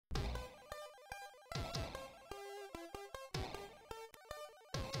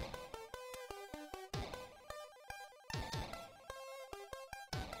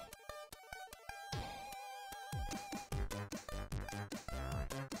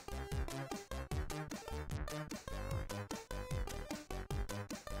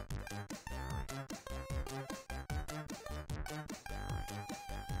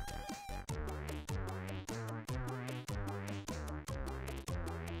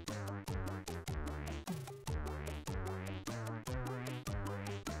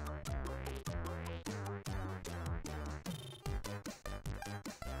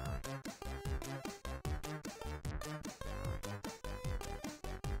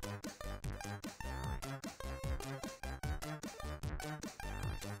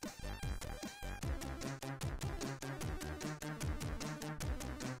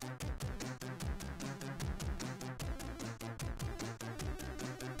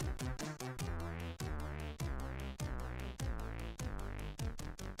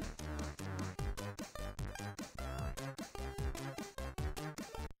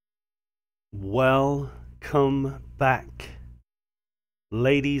Welcome back,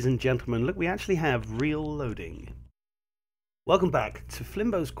 ladies and gentlemen. Look, we actually have real loading. Welcome back to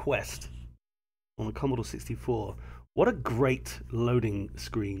Flimbo's Quest on the Commodore 64. What a great loading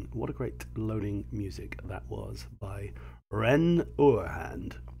screen. What a great loading music that was by Ren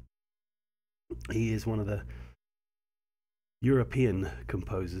Orhand. He is one of the European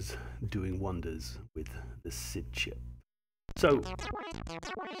composers doing wonders with the SID chip. So,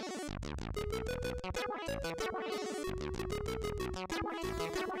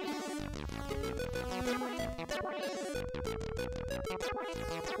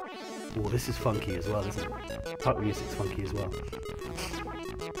 oh, this is funky as well, isn't it? Part of the music's funky as well.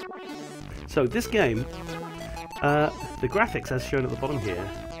 So this game, the graphics as shown at the bottom here,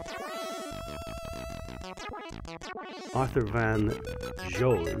 Arthur van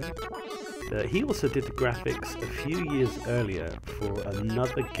Joel. He also did the graphics a few years earlier for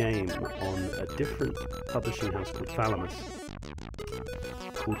another game on a different publishing house called Thalamus,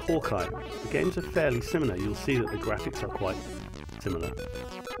 called Hawkeye. The games are fairly similar. You'll see that the graphics are quite similar.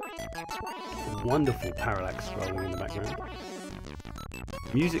 Wonderful parallax scrolling in the background.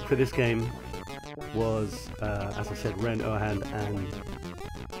 Music for this game was, as I said, Ren Orhand and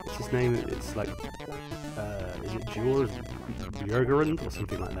what's his name? It's like, is it George Björgerund or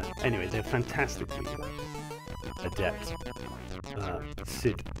something like that? Anyway, they're fantastically adept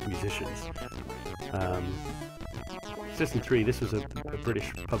SID musicians. System 3, this was a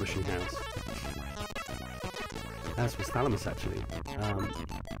British publishing house, as was Thalamus actually.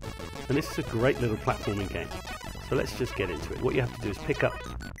 And this is a great little platforming game. So let's just get into it. What you have to do is pick up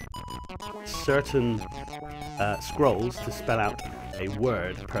certain scrolls to spell out a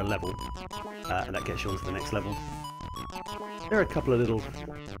word per level, and that gets you on to the next level. There are a couple of little, here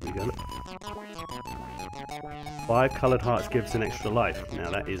we go, look. 5 coloured hearts gives an extra life. Now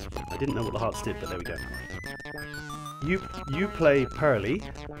that is, I didn't know what the hearts did, but there we go. You play Pearly.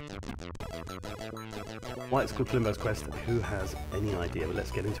 Why it's called Flimbo's Quest, who has any idea? But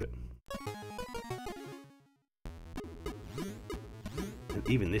let's get into it. And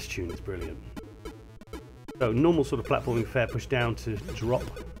even this tune is brilliant. So normal sort of platforming fare, push down to drop.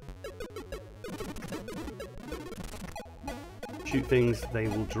 Shoot things, they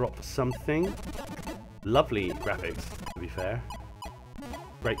will drop something. Lovely graphics, to be fair.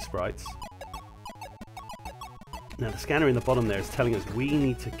 Great sprites. Now the scanner in the bottom there is telling us we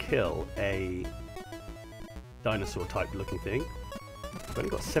need to kill a dinosaur type looking thing. We've only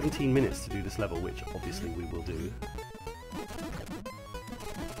got 17 minutes to do this level, which obviously we will do.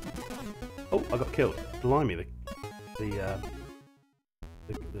 Oh, I got killed. Blimey, the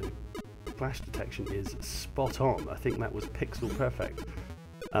flash detection is spot on. I think that was pixel perfect.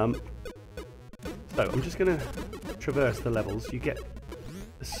 So I'm just going to traverse the levels. You get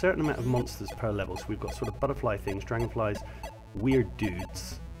a certain amount of monsters per level. So we've got sort of butterfly things, dragonflies, weird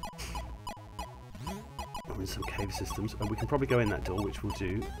dudes. We're in some cave systems, and we can probably go in that door, which we'll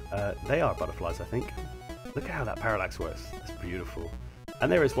do. They are butterflies, I think. Look at how that parallax works. That's beautiful.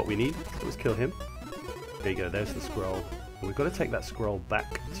 And there is what we need. So let's kill him. There you go. There's the scroll. And we've got to take that scroll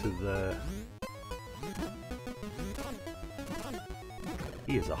back to the...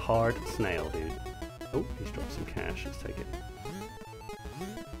 He is a hard snail, dude. Oh, he's dropped some cash. Let's take it.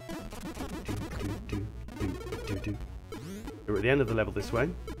 We're at the end of the level this way.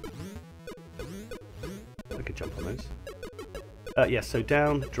 I could jump on those. Yes, so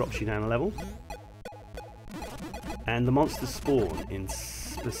down drops you down a level. And the monsters spawn in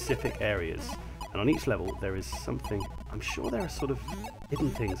specific areas. And on each level there is something... I'm sure there are sort of hidden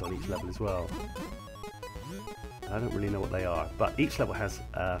things on each level as well. I don't really know what they are. But each level has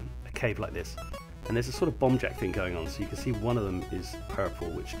a cave like this. And there's a sort of bomb jack thing going on. So you can see one of them is purple,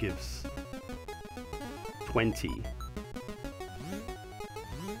 which gives 20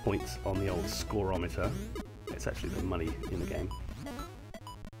 points on the old scoreometer. It's actually the money in the game.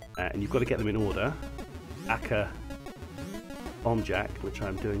 And you've got to get them in order. Aka bomb jack, which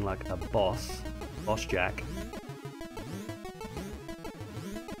I'm doing like a boss jack.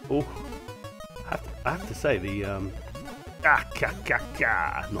 Oh, I have to say the not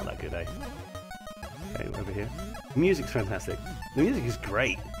that good, eh? Okay, over here. The music's fantastic. The music is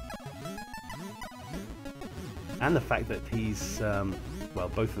great, and the fact that he's well,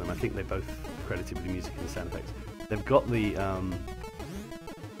 both of them, I think they both credited with the music and the sound effects. They've got the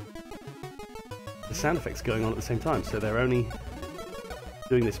sound effects going on at the same time, so they're only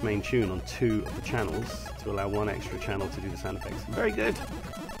doing this main tune on 2 of the channels to allow 1 extra channel to do the sound effects. Very good.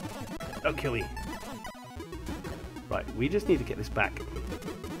 Don't kill me. Right, we just need to get this back.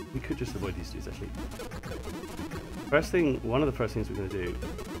 We could just avoid these dudes actually. One of the first things we're going to do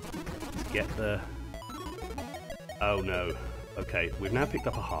is get the... Oh no. Okay, we've now picked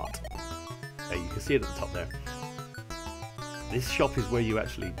up a heart. Okay, you can see it at the top there. This shop is where you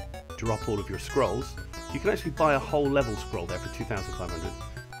actually drop all of your scrolls. You can actually buy a whole level scroll there for 2,500.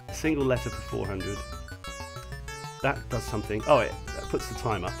 A single letter for 400. That does something. Oh, it puts the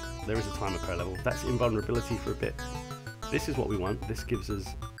time up. There is a timer per level. That's invulnerability for a bit. This is what we want. This gives us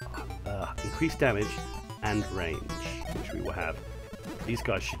increased damage and range, which we will have. These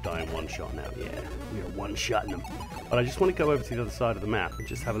guys should die in one shot now. Yeah, we are one-shotting them. But I just want to go over to the other side of the map and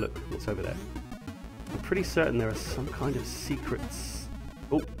just have a look what's over there. I'm pretty certain there are some kind of secrets.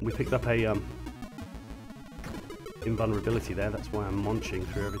 Oh, we picked up a invulnerability there. That's why I'm munching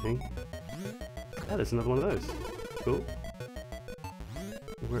through everything. Oh, there's another one of those. Cool.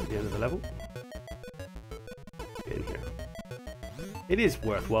 We're at the end of the level. Get in here. It is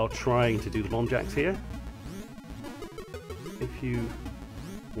worthwhile trying to do the bomb jacks here. If you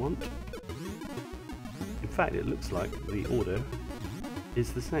want. In fact, it looks like the order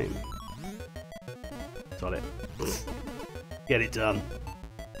is the same. Got it. Get it done.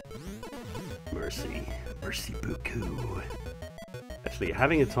 Mercy. Mercy beaucoup. Actually,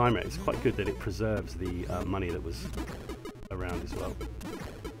 having a timer is quite good that it preserves the money that was around as well.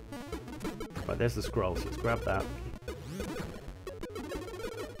 Right, there's the scroll, so let's grab that.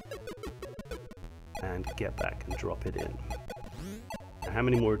 And get back and drop it in. Now, how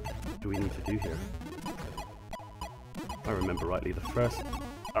many more do we need to do here? If I remember rightly, the first...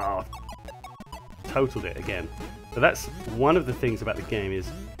 Oh, totaled it again. So that's one of the things about the game is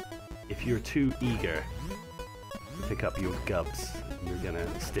if you're too eager to pick up your gubs, you're gonna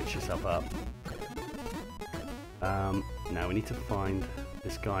stitch yourself up. Now we need to find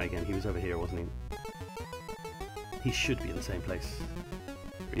this guy again. He was over here, wasn't he? He should be in the same place.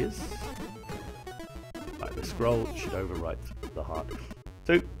 Here he is. Right, the scroll should overwrite the heart.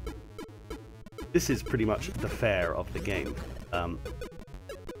 So this is pretty much the fare of the game,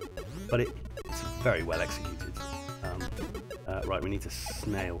 but it's very well executed. Right, we need to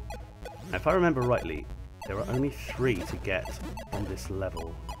snail. Now, if I remember rightly, there are only 3 to get on this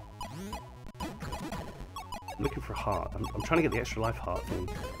level. I'm looking for a heart. I'm trying to get the extra life heart thing,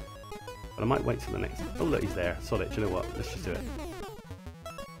 but I might wait till the next. Oh look, he's there. Sod it. Do you know what? Let's just do it.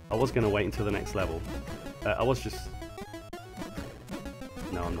 I was going to wait until the next level. I was just...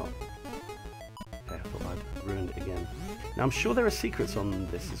 No, I'm not. Okay, I thought I'd ruined it again. Now, I'm sure there are secrets on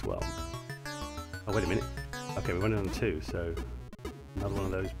this as well. Oh, wait a minute. Okay, we went on 2, so... Another one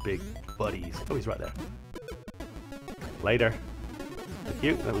of those big buddies. Oh, he's right there. Later. Thank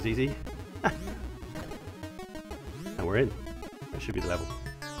you. That was easy. And we're in. That should be the level.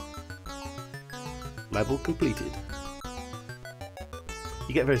 Level completed.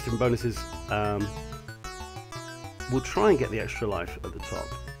 You get various different bonuses. We'll try and get the extra life at the top,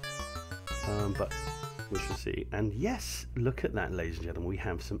 but we shall see. And yes, look at that, ladies and gentlemen, we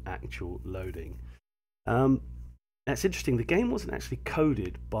have some actual loading. That's interesting. The game wasn't actually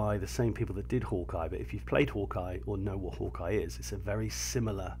coded by the same people that did Hawkeye, but if you've played Hawkeye or know what Hawkeye is, it's a very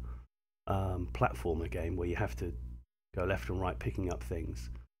similar platformer game where you have to go left and right picking up things.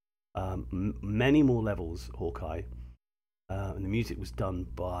 Many more levels, Hawkeye. And the music was done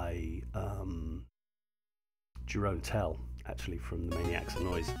by Jerome Tell, actually, from the Maniacs of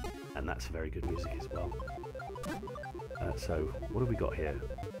Noise, and that's very good music as well. So, what have we got here?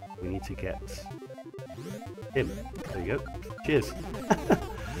 We need to get him. There you go. Cheers.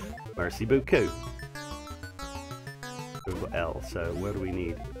 Mercy beaucoup. We've got L, so where do we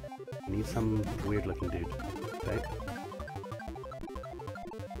need? We need some weird-looking dude. Okay.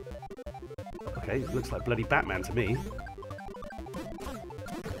 Okay, looks like bloody Batman to me.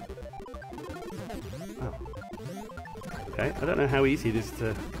 Okay, I don't know how easy it is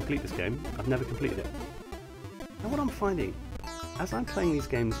to complete this game. I've never completed it. Now what I'm finding, as I'm playing these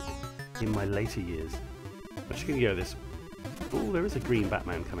games in my later years, I'm just going to go this. Oh, there is a green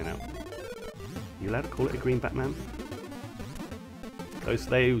Batman coming out. Are you allowed to call it a green Batman? Those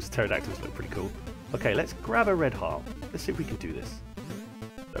pterodactyls look pretty cool. Okay, let's grab a red heart. Let's see if we can do this.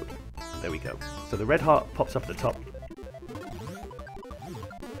 So, there we go. So the red heart pops up at the top.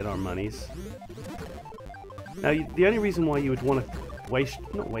 Get our monies. Now, the only reason why you would want to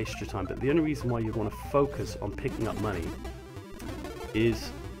not waste your time, but the only reason why you'd want to focus on picking up money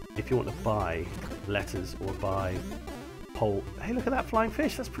is if you want to buy letters or buy whole... Hey, look at that flying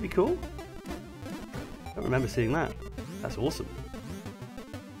fish. That's pretty cool. I don't remember seeing that. That's awesome.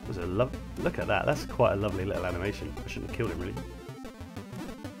 It was a look at that. That's quite a lovely little animation. I shouldn't have killed him, really.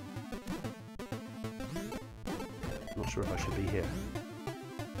 Not sure if I should be here.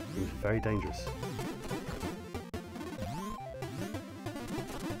 Seems very dangerous.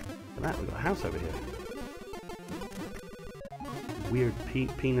 at that, we've got a house over here. Weird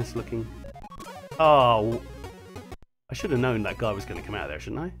penis looking. Oh, I should have known that guy was going to come out of there,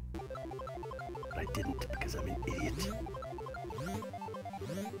 shouldn't I? But I didn't because I'm an idiot.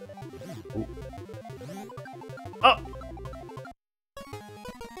 Ooh. Oh!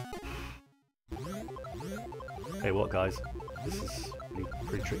 Hey, what, guys? This is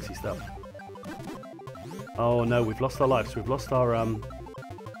pretty tricksy stuff. Oh no, we've lost our lives. We've lost our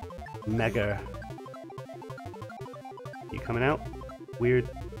mega. You coming out? Weird.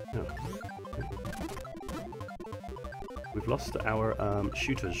 No. We've lost our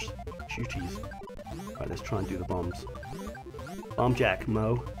shooties. Right, let's try and do the bombs. Bomb jack,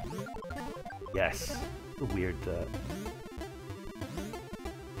 Mo. Yes. A weird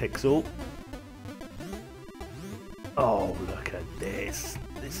pixel. Oh, look at this.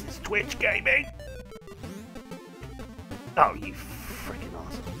 This is Twitch gaming. Oh, you freaking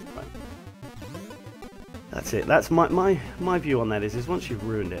awesome. Right. That's it. That's my view on that is once you've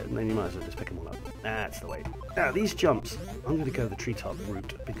ruined it, and then you might as well just pick them all up. That's the way. Now, these jumps, I'm going to go the treetop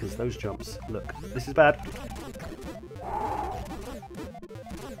route, because those jumps, look, this is bad.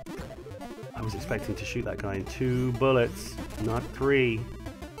 I was expecting to shoot that guy in 2 bullets, not 3.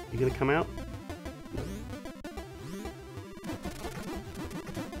 You going to come out? No.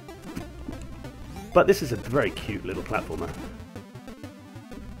 But this is a very cute little platformer.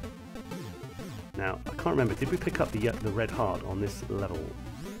 Now, I can't remember, did we pick up the red heart on this level?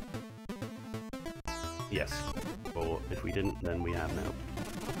 Yes. Or if we didn't, then we have now.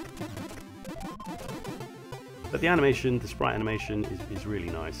 But the animation, the sprite animation is really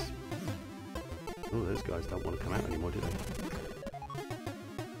nice. Oh, those guys don't want to come out anymore, do they?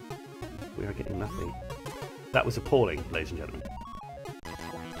 We are getting nothing. That was appalling, ladies and gentlemen.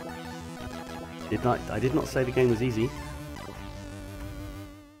 I did not say the game was easy.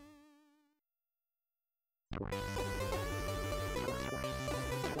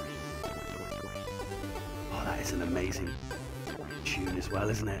 Oh, that is an amazing tune as well,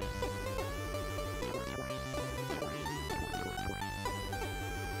 isn't it?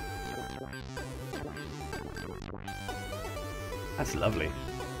 That's lovely.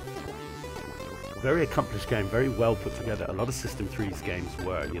 Very accomplished game, very well put together. A lot of System 3's games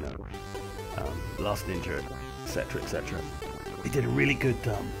were, you know, Last Ninja, etc., etc. They did a really good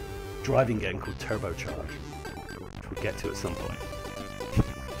driving game called Turbocharge, which we'll get to at some point.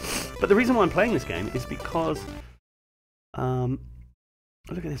 But the reason why I'm playing this game is because, look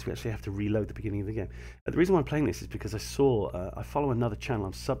at this, we actually have to reload the beginning of the game. The reason why I'm playing this is because I saw, I follow another channel,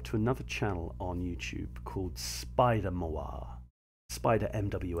 I'm subbed to another channel on YouTube called Spider MWA. Spider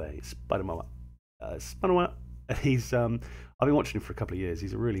MWA, Spider MWA. Spider MWA. He's, I've been watching him for a couple of years.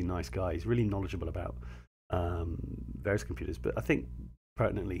 He's a really nice guy. He's really knowledgeable about various computers. But I think,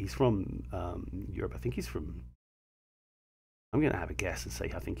 pertinently, he's from Europe. I think he's from, I'm going to have a guess and say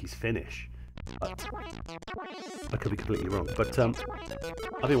I think he's Finnish. But I could be completely wrong. But I've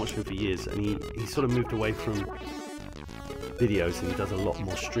been watching him for years, and he sort of moved away from videos, and he does a lot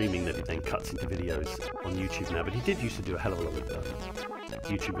more streaming that he then cuts into videos on YouTube now. But he did used to do a hell of a lot of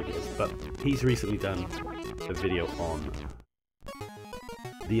YouTube videos. But he's recently done a video on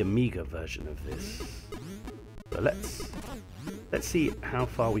the Amiga version of this. So let's see how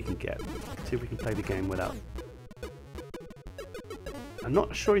far we can get. See if we can play the game without. I'm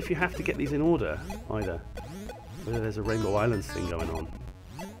not sure if you have to get these in order either. Whether there's a Rainbow Islands thing going on.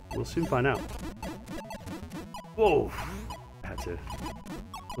 We'll soon find out. Whoa! I had to.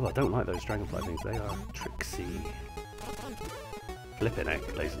 Oh, I don't like those dragonfly things. They are tricksy. Flipping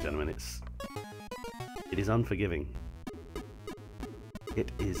heck, ladies and gentlemen. It is unforgiving.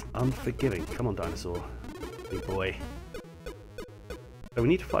 It is unforgiving. Come on, dinosaur. Big boy. So we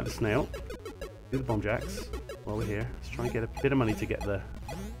need to fight the snail. Do the bomb jacks while we're here. Let's try and get a bit of money to get the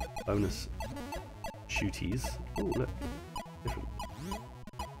bonus shooties. Oh, look. Different.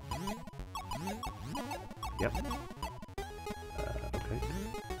 Yep. Okay.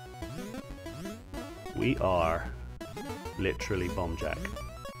 We are literally bomb jack.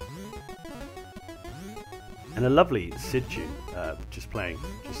 And a lovely Sid tune, just playing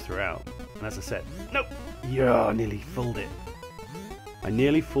just throughout. And as I said, nope! Yeah, I nearly fooled it. I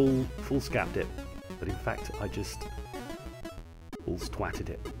nearly full scapped it. But in fact, I just full twatted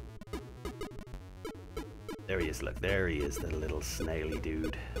it. There he is, look. There he is, the little snaily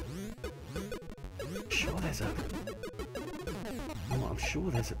dude. I'm sure there's a... Oh, I'm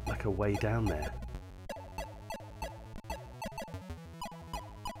sure there's like a way down there.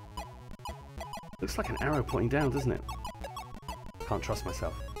 Looks like an arrow pointing down, doesn't it? Can't trust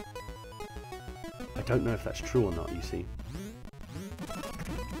myself. I don't know if that's true or not, you see.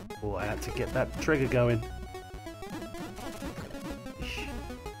 Oh, I had to get that trigger going.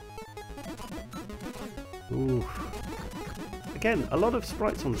 Ooh. Again, a lot of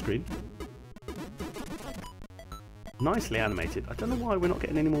sprites on the screen. Nicely animated. I don't know why we're not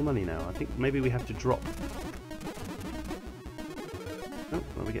getting any more money now. I think maybe we have to drop. Oh,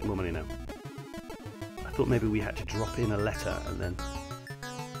 well, we're getting more money now. I thought maybe we had to drop in a letter and then...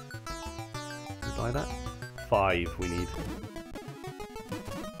 Can we buy that? 5 we need.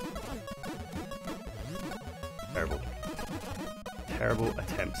 Terrible. Terrible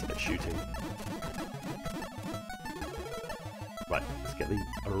attempts at shooting. Right, let's get the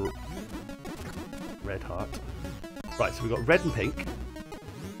red heart. Right, so we've got red and pink.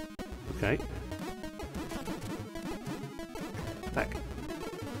 Okay. Back.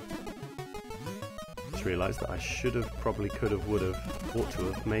 Just realised that I should have, probably could have, would have, ought to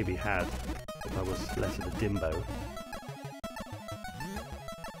have, maybe had, if I was less of a dimbo.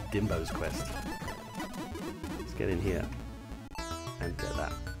 Dimbo's quest. Let's get in here and get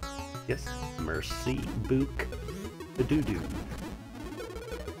that. Yes, merci book the doo-doo.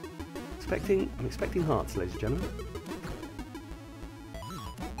 I'm expecting hearts, ladies and gentlemen.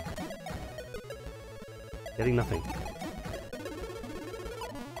 Getting nothing.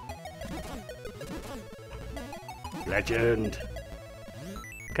 Legend!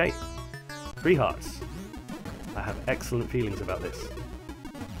 Okay, 3 hearts. I have excellent feelings about this.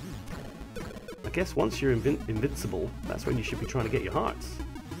 I guess once you're invincible, that's when you should be trying to get your hearts.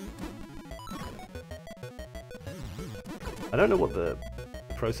 I don't know what the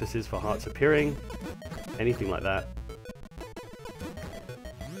process is for hearts appearing, anything like that.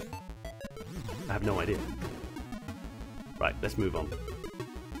 I have no idea. Right, let's move on.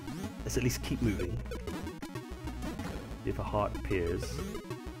 Let's at least keep moving. If a heart appears.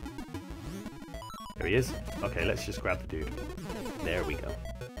 There he is. Okay, let's just grab the dude. There we go.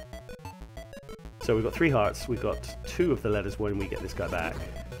 So we've got 3 hearts. We've got 2 of the letters when we get this guy back.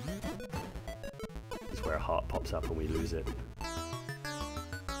 This is where a heart pops up and we lose it.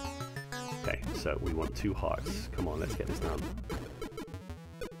 Okay, so we want 2 hearts. Come on, let's get this done.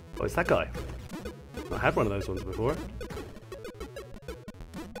 Oh, it's that guy. I had one of those ones before.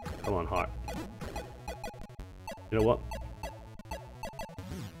 Come on, heart. You know what?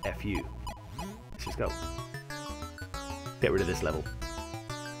 F you. Let's just go. Get rid of this level.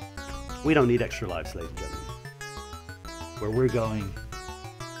 We don't need extra lives, ladies and gentlemen. Where we're going,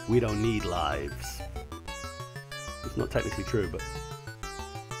 we don't need lives. It's not technically true, but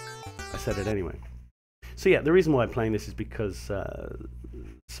I said it anyway. So yeah, the reason why I'm playing this is because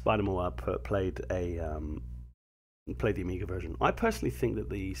Spider-Man played the Amiga version. I personally think that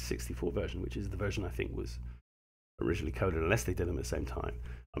the 64 version, which is the version I think was originally coded, unless they did them at the same time,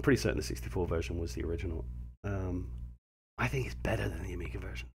 I'm pretty certain the 64 version was the original. I think it's better than the Amiga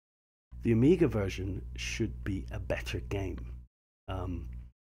version. The Amiga version should be a better game.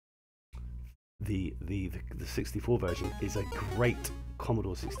 The 64 version is a great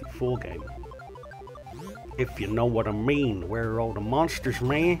Commodore 64 game. If you know what I mean. Where are all the monsters,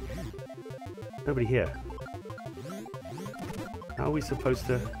 man? Nobody here. How are we supposed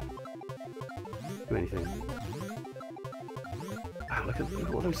to do anything? Wow, look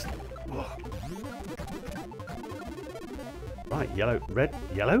at all those. Oh. Right, yellow, red,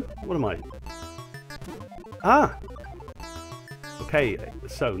 yellow? What am I? Ah! Okay,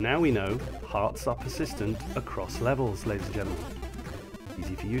 so now we know hearts are persistent across levels, ladies and gentlemen.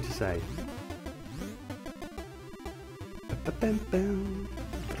 Easy for you to say.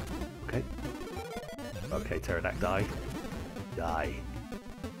 Okay. Okay, pterodactyl. Die.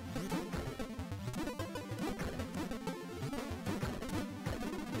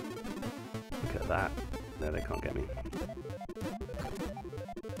 Look at that. No, they can't get me.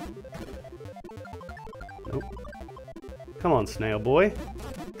 Nope. Come on, snail boy.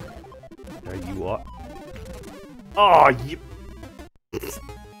 There you are. Oh, you...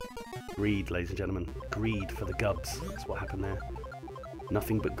 Greed, ladies and gentlemen. Greed for the gubs. That's what happened there.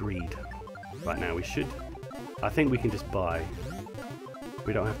 Nothing but greed. Right now we should... I think we can just buy.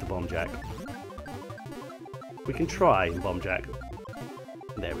 We don't have to bomb jack. We can try and bomb jack.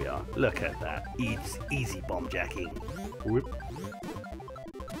 There we are. Look at that. Easy bomb jacking. Whoop.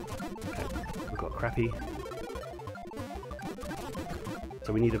 Okay, we've got crappy.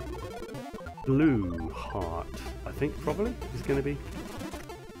 So we need a blue heart, I think, probably, is going to be.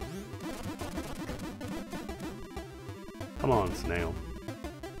 Come on, snail.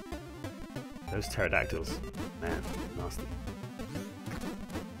 Those pterodactyls. Man, nasty.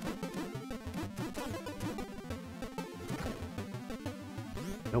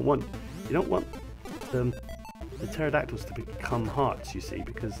 You don't want them the pterodactyls to become hearts, you see,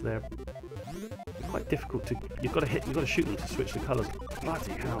 because they're quite difficult to... You've got to shoot them to switch the colours.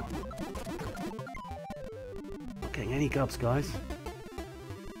 Bloody hell. Not getting any gubs, guys.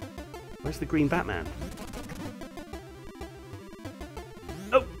 Where's the green Batman?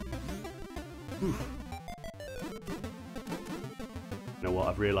 Oh! Oof. You know what,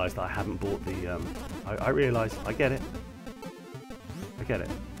 I've realised I haven't bought the... I realise, I get it. I get it.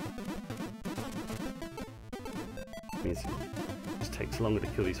 It means it just takes longer to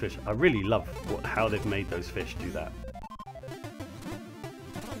kill these fish. I really love how they've made those fish do that.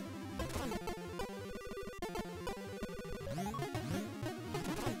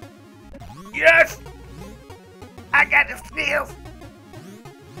 Yes! I got the skills!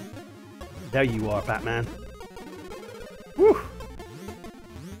 There you are, Batman. Woo!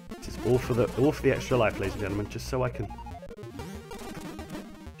 This is all for the extra life, ladies and gentlemen, just so I can... Do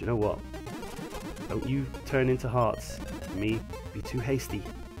you know what? Don't you turn into hearts. Me, be too hasty.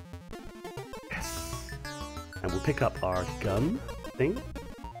 Yes! And we'll pick up our gun thing.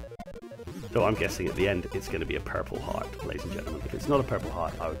 Though I'm guessing at the end it's going to be a purple heart, ladies and gentlemen. If it's not a purple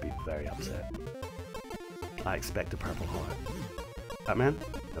heart, I would be very upset. I expect a purple heart. Batman?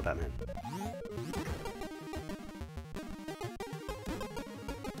 No Batman.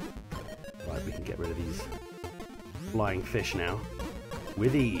 Right, we can get rid of these flying fish now.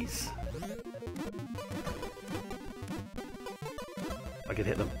 With ease. I could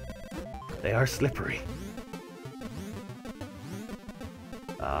hit them. They are slippery.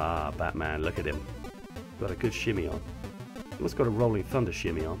 Ah, Batman, look at him. Got a good shimmy on. He must got a Rolling Thunder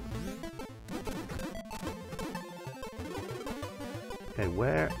shimmy on. Okay,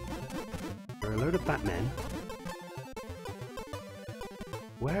 where are a load of Batmen?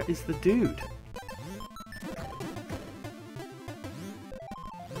 Where is the dude?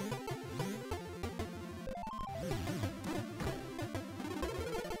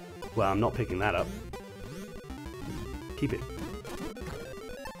 Well, I'm not picking that up. Keep it.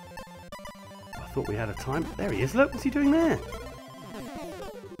 I thought we had a time. There he is. Look, what's he doing there?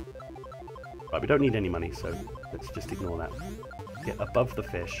 Right, we don't need any money, so let's just ignore that. Get above the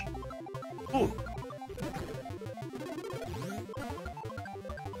fish. Oh!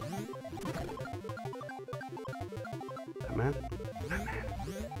 Batman? Batman.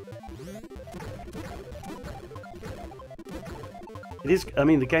 It is, I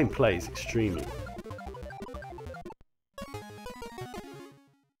mean, the game plays extremely.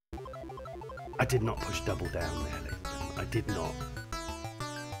 I did not push double down there. I did not.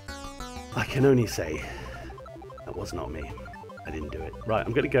 I can only say that was not me. I didn't do it. Right,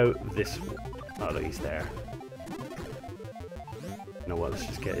 I'm going to go this... Oh, look, he's there. You know what, let's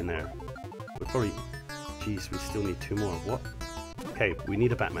just get in there. We're probably... Jeez, we still need 2 more. What? Okay, we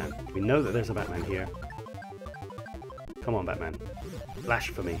need a Batman. We know that there's a Batman here. Come on, Batman. Flash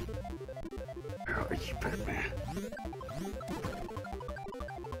for me. Where are you, Batman?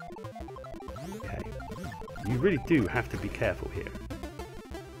 Okay. You really do have to be careful here.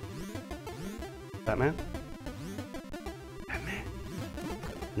 Batman? Batman.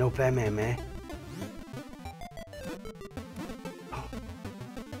 No Batman, man. Oh.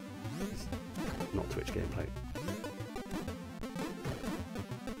 It's not Twitch gameplay.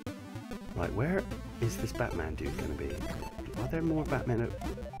 Right, where is this Batman dude going to be? Are there more Batmen?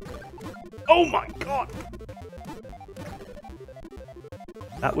 Oh my god!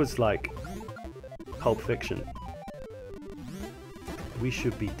 That was like Pulp Fiction. We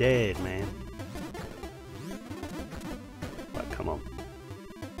should be dead, man. Right, come on.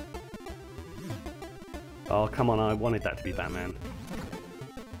 Oh, come on, I wanted that to be Batman.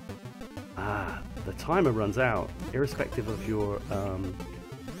 Ah, the timer runs out, irrespective of your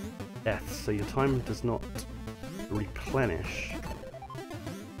deaths, so your time does not replenish.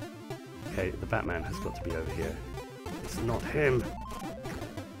 Okay, the Batman has got to be over here. It's not him.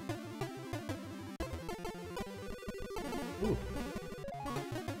 Ooh.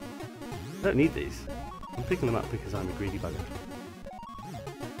 I don't need these. I'm picking them up because I'm a greedy bugger.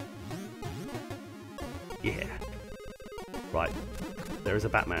 Yeah. Right. There is a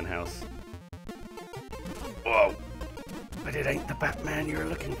Batman house. Whoa! But it ain't the Batman you're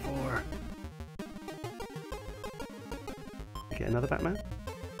looking for. Get another Batman?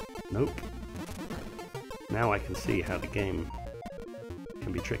 Nope. Now I can see how the game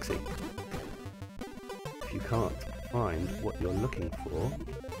can be tricksy. If you can't find what you're looking for...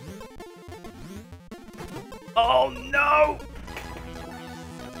 Oh no!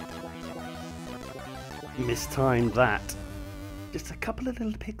 Mistimed that. Just a couple of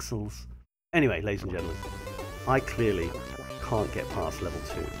little pixels. Anyway, ladies and gentlemen, I clearly can't get past level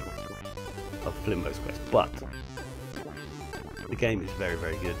 2 of Flimbo's Quest, but The game is very,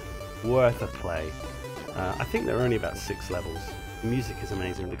 very good. Worth a play. I think there are only about 6 levels. The music is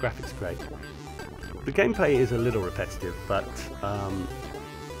amazing, the graphics great. The gameplay is a little repetitive, but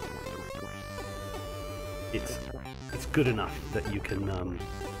it's good enough that you can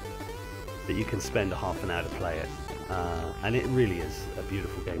spend a half an hour to play it, and it really is a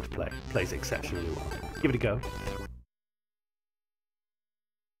beautiful game to play. It plays exceptionally well. Give it a go.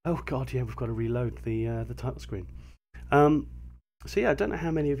 Oh god, yeah, we've got to reload the title screen. So yeah, I don't know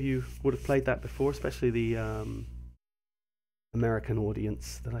how many of you would have played that before, especially the American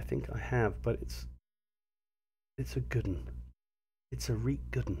audience that I think I have, but it's a good one. It's a real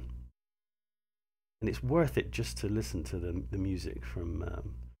good one. And it's worth it just to listen to the music from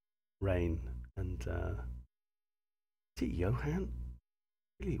Rain and is it Johan?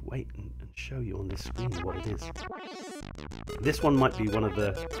 Really wait and show you on this screen what it is. This one might be one of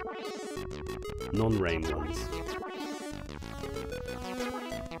the non-Rain ones.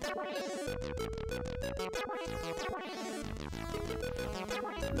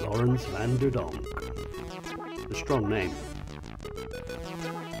 Lawrence van der Donk. A strong name,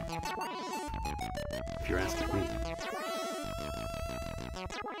 if you're asking me.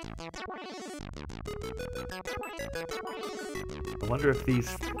 I wonder if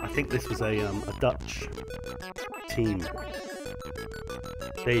these... I think this was a Dutch team.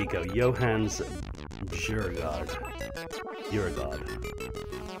 There you go, Johannes Jurgaard.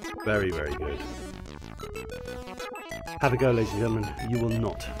 Very, very good. Have a go, ladies and gentlemen. You will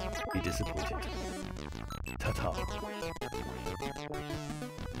not be disappointed. Ta-ta.